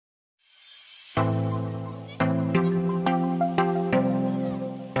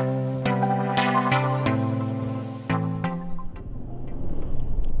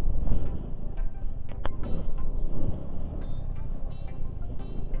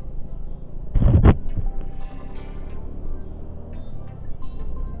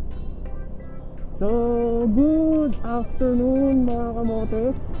So, good afternoon mga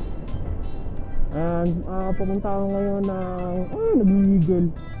kamote. And pupunta ako ngayon ng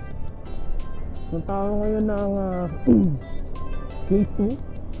nag-wiggle. Pupunta ako ngayon ng K2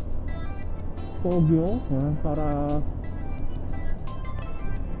 Tokyo para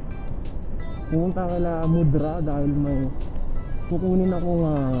pumunta kila Mudra dahil may kukunin akong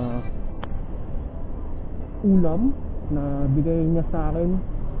ulam na bigay niya sa akin.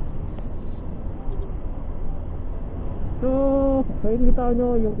 So, makikita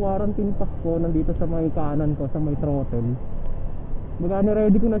nyo yung quarantine pass ko nandito sa may kanan ko, sa may throttle. Magani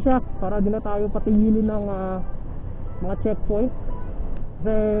ready ko na siya para di na tayo patigilin ng mga checkpoint.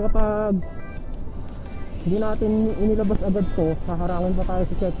 Kasi kapag hindi natin inilabas agad to, haharangin pa tayo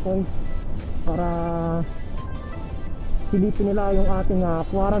sa checkpoint para silipin nila yung ating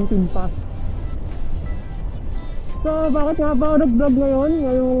quarantine pass. So, bakit nga ba ako nag-vlog ngayon?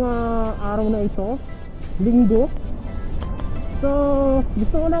 Ngayong araw na ito, Linggo. So,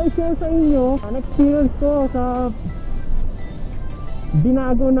 gusto ko lang i-share sa inyo ang experience ko sa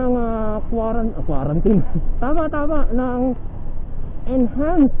Binago ng quarantine. Tama, ng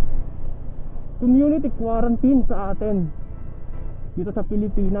enhanced community quarantine sa atin dito sa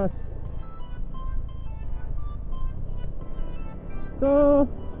Pilipinas. So,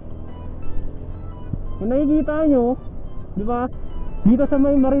 kung nakikita nyo, di ba, dito sa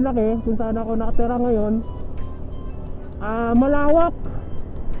may Marilaki, kung saan ako nakatira ngayon, malawak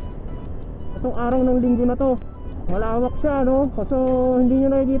itong araw ng linggo na to. Malawak siya, no? So hindi nyo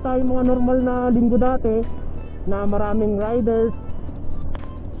nakikita yung mga normal na linggo dati na maraming riders,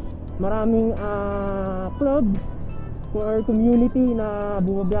 maraming club or community na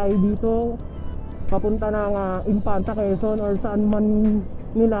bumabiyahe dito papunta ng Infanta, Quezon or saan man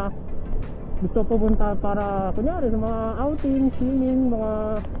nila gusto pupunta para kunyari sa mga outing, swimming, mga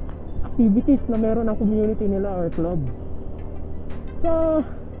activities na meron ng community nila or club. So,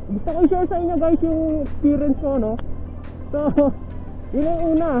 gusto ko i-share sa inyo guys yung experience ko, no? So, yun ang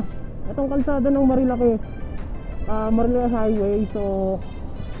una, itong kalsada ng Marilaki, Marilaki Highway. So,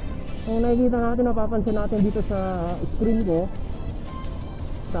 kung nakikita natin, napapansin natin dito sa screen ko,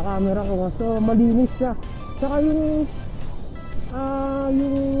 sa camera ko, so malinis siya. Saka yung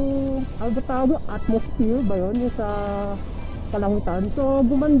atmosphere ba yun, yung sa kalangitan. So,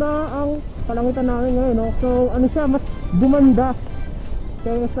 gumanda ang kalangitan namin ngayon, no? So, ano siya, mas gumanda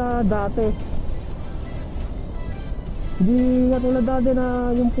kaya sa dati. Hindi katulad dati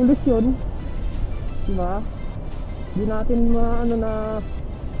na yung pollution, diba? Hindi natin na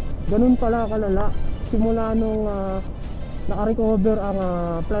ganun pala kalala simula nung naka-recover ang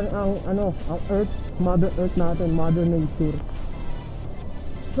Earth, Mother Earth natin, Mother Nature.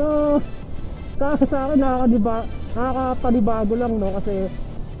 So, sa akin nakakapanibago lang, no? Kasi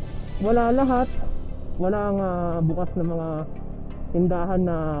wala lahat, walang bukas na mga tindahan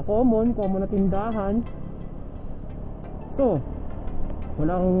na common na tindahan. So,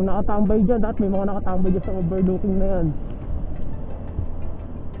 walang nakatambay dyan. Dahil may mga nakatambay dyan sa overlooking na yan.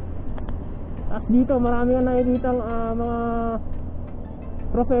 At dito marami kang nakikitang mga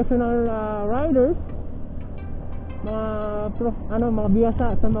professional riders, mga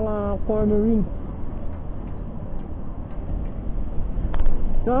biyasa sa mga cornering.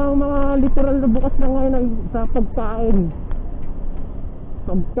 So, ang mga literal na bukas na ngayon ay sa pagkain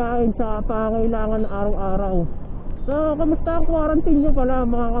sa pangailangan araw-araw. So, kamusta ang quarantine nyo pala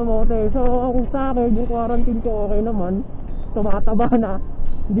mga kamote? So, kung sa akin, yung quarantine ko okay naman, tumataba na,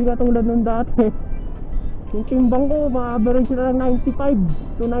 hindi ka tulad nung dati. Yung timbang ko, ma-average na lang 95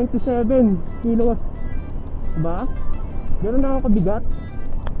 to 97 kilos, diba? Ganoon na ako kabigat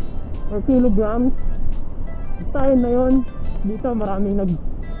or kilograms. Basta yun na yun. Dito maraming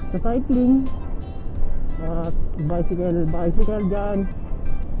nag-cycling, bicycle dyan.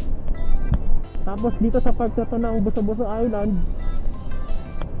 Tapos dito sa park na to ng Buso-Buso Island,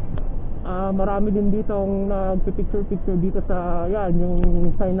 marami din dito ang nagpipicture dito sa yan, yung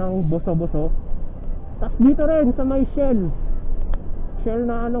sign ng Buso-Buso. Tapos dito rin sa may Shell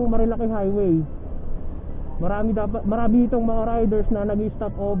na Marilaki Highway, marami ditong mga riders na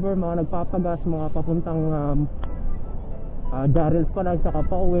nag-stop over, mga nagpapagas, mga papuntang Jarrels pala saka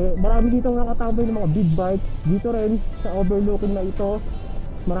pauwi. Marami ditong nakatambay ng mga big bikes. Dito rin sa overlooking na ito,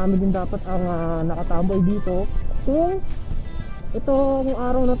 marami din dapat ang nakatambay dito kung itong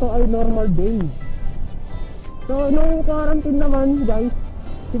araw na to ay normal day. So nung quarantine naman guys,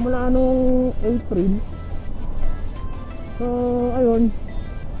 simula nung April, so ayun,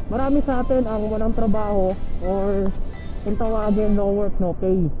 marami sa atin ang walang trabaho or kung tawagin no work no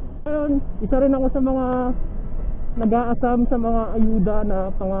pay. Ayun, isa rin ako sa mga nag-aasam sa mga ayuda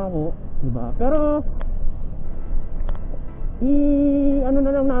na pangako diba? Pero ano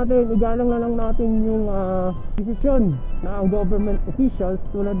na lang natin, igalang na lang natin yung desisyon ng government officials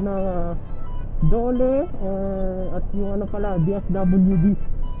tulad ng DOLE at yung ano pala, DSWD.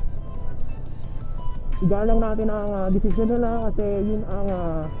 Igalang natin ang desisyon nila kasi yun ang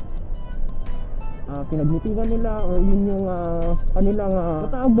pinagnitigan nila, or yun yung kanilang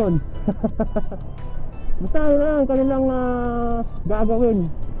tawag doon. Basta yun ang kanilang gagawin.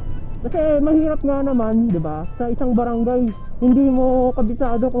 Kasi mahirap nga naman, di ba? Sa isang barangay, hindi mo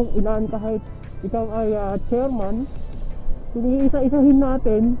kabisado kung ilan, kahit ikaw ay chairman. Kung iisa-isahin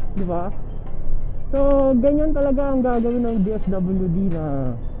natin, di ba? So, ganyan talaga ang gagawin ng DSWD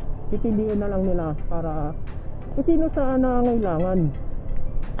na pipiliin na lang nila para kung sino sa nangangailangan.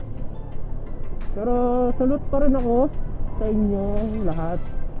 Pero salute pa rin ako sa inyo lahat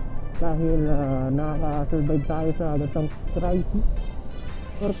dahil nakaka-survive tayo sa ganitong crisis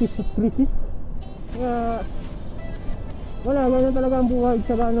or crisis. Kaya wala, ganyan talaga ang buhay.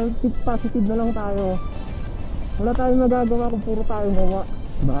 Tsaka keep positive na lang tayo. Wala tayong magagawa kung puro tayo gawa,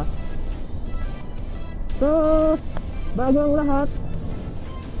 diba? So, bago ang lahat,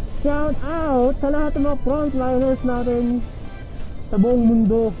 shout out sa lahat ng mga frontliners natin sa buong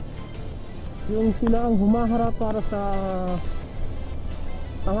mundo. Yung sila ang humaharap para sa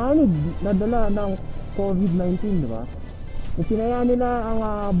panganib na dala ng COVID-19, diba? Isinaya nila ang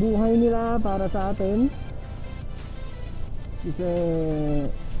buhay nila para sa atin. Kasi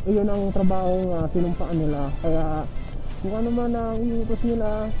iyon ang trabaho sinumpaan nila. Kaya kung ano man ang iutos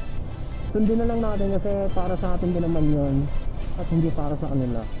nila, sundin na lang natin kasi para sa atin din naman yun at hindi para sa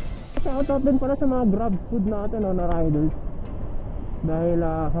kanila. Shoutout din para sa mga grab food natin na riders. Dahil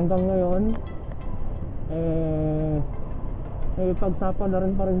hanggang ngayon pagsapa na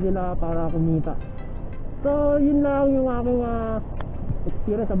rin pa rin sila para kumita. So yun lang yung aking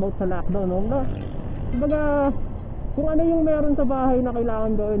experience about sa lockdown, no? Kumbaga, kung ano yung meron sa bahay na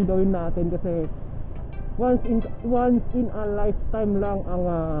kailangan gawin natin kasi once in a lifetime lang ang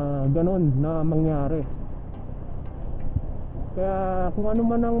ganun na mangyari. Kaya kung ano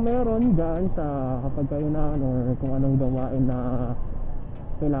man ang meron dyan sa kapag kainan or kung anong gawain na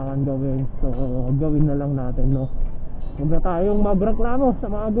kailangan gawin, so gawin na lang natin, no? Huwag na tayong magreklamo sa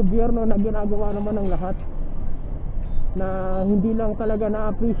mga gobyerno na ginagawa naman ng lahat na hindi lang talaga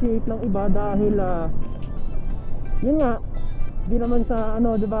na-appreciate ng iba dahil yun nga, di naman sa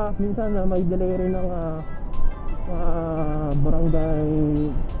ano, diba, minsan may delay rin ng barangay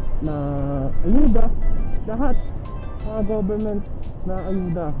na ayuda, lahat mga government na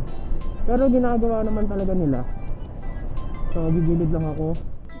ayuda, pero ginagawa naman talaga nila. So gigilid lang ako.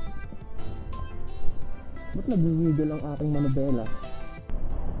 Ba't nagwigil ang aking manobela?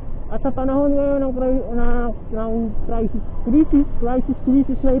 At sa panahon ngayon ng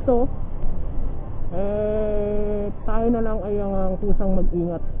crisis na ito, tayo na lang ay ang kusang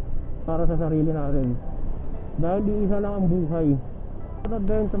mag-ingat para sa sarili natin. Dahil di isa lang ang buhay. At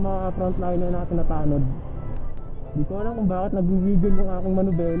din sa mga frontliner natin na tanod. Di ko alam kung bakit nagwigil yung aking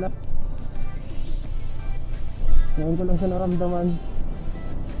manobela. Ngayon ko lang siya naramdaman.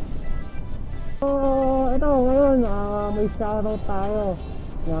 So, ito ngayon, may shoutout tayo.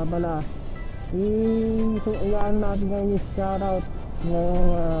 Nga pala, iyan natin ngayon yung shoutout ngayong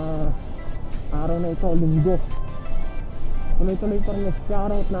araw na ito, linggo. Tuloy-tuloy pa rin yung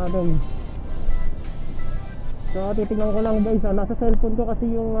shoutout natin. So, titignan ko lang guys, nasa cellphone ko kasi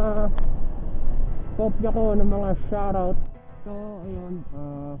yung kopya ko ng mga shoutout. So, ayun,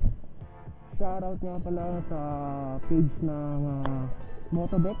 shoutout nga pala sa page ng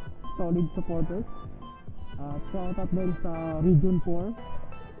Motovlog, solid supporters. Shoutout din sa Region 4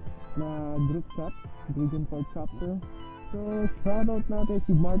 na group chat, Region 4 chapter. So shoutout natin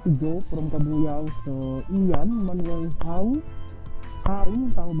si Marty Joe from Kabuyao. So Ian Manuel Hain,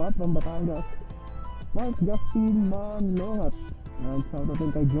 tama ba, from Batangas. Mark Justin Manlongat. Shoutout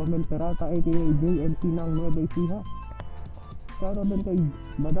din kay Jomel Peralta aka JMC ng Nueva Ecija. Shoutout din kay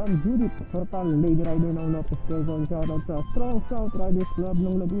Madam Judith Sortal, Lady Rider ng Lopez Quezon. Shoutout sa Strong South Riders Club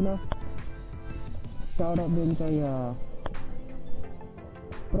ng Laguna. Shoutout din kay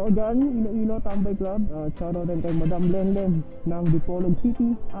Trojan Iloilo Tambay Club. Shoutout din kay Madam Lenlen ng Dipolog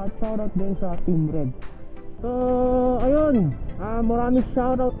City. At shoutout din sa Team Red. So ayun, maraming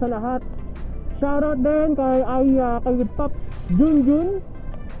shoutout sa lahat. Shoutout din kay Pop Junjun,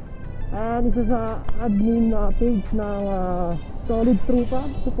 and isa sa admin page ng Solid Trupa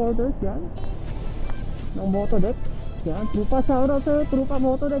supporters, yan, ng Motodeck, yan, Trupa, shoutout sa Trupa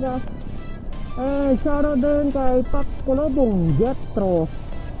Motodeck. And shoutout din kay Pop Colobong Jetro,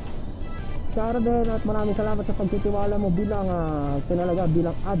 shoutout din at maraming salamat sa pagtitiwala mo bilang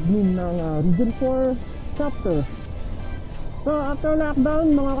bilang admin ng Region 4 chapter. So after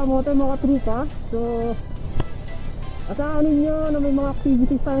lockdown mga kamote, mga trupa, so asahan ninyo na may mga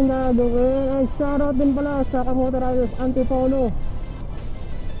activities tayong gagawin. Ay shoutout din pala sa Kamote Riders Antipolo,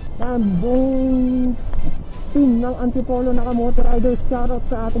 yan buong team ng Antipolo na Kamote Riders. Shoutout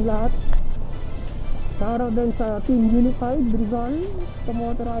sa ating lahat. Shoutout din sa Team Unified Rizal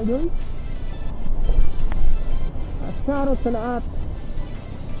Kamote Riders. Shoutout sa lahat.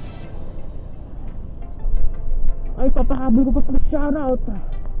 Ay papahabol ko pa pag shoutout.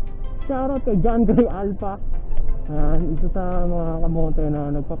 Shoutout kay John Gray Alpha, isa sa mga kamote na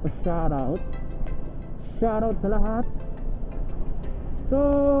nagpapa-shoutout. Shoutout sa lahat. So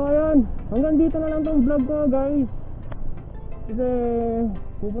ayun, hanggang dito na lang tong vlog ko guys, kasi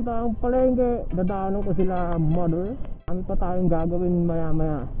pupunta akong palengke, dadaanan ko sila mother. Kami pa tayong gagawin maya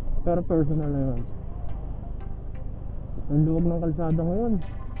maya, pero personal na yun. Ang luwag ng kalsada ngayon.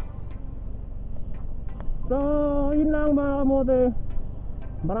 So yun lang mga kamote,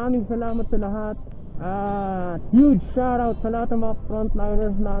 maraming salamat sa lahat. Huge shoutout sa lahat ng mga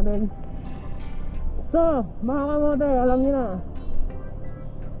frontliners natin. So mga kamote, alam niyo na,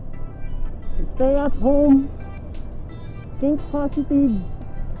 stay at home, think positive,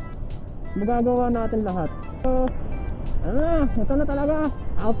 magagawa natin lahat. So ito na talaga,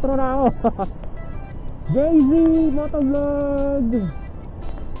 outro na ako. JZ Motovlog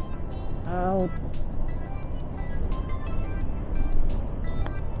out.